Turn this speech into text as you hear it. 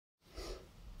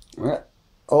Yeah,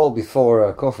 all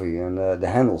before coffee, and the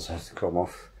handles have to come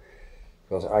off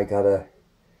because I gotta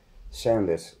sand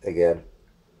it again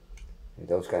with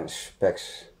those kind of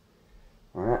specs.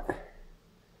 Alright,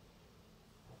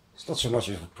 it's not so much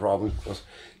of a problem because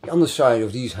the underside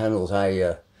of these handles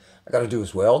I gotta do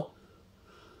as well.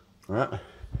 Alright,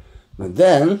 but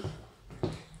then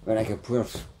when I can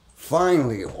put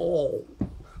finally all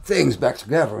things back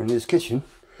together in this kitchen,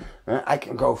 I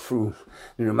can go through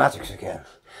the pneumatics again.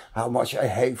 How much I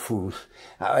hate food,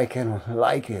 how I can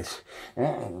like it,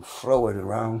 and throw it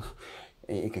around,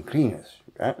 and you can clean it.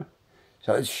 Right?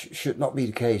 So it should not be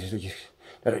the case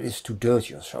that it is too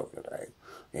dirty or so.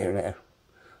 Here and there.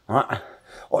 Right?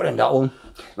 Or than that one,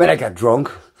 when I get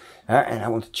drunk and I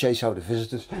want to chase out the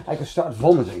visitors, I can start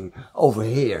vomiting over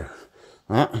here.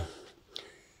 Right?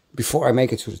 Before I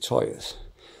make it to the toilet.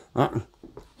 Right?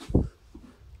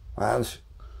 Well,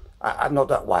 I'm not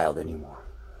that wild anymore.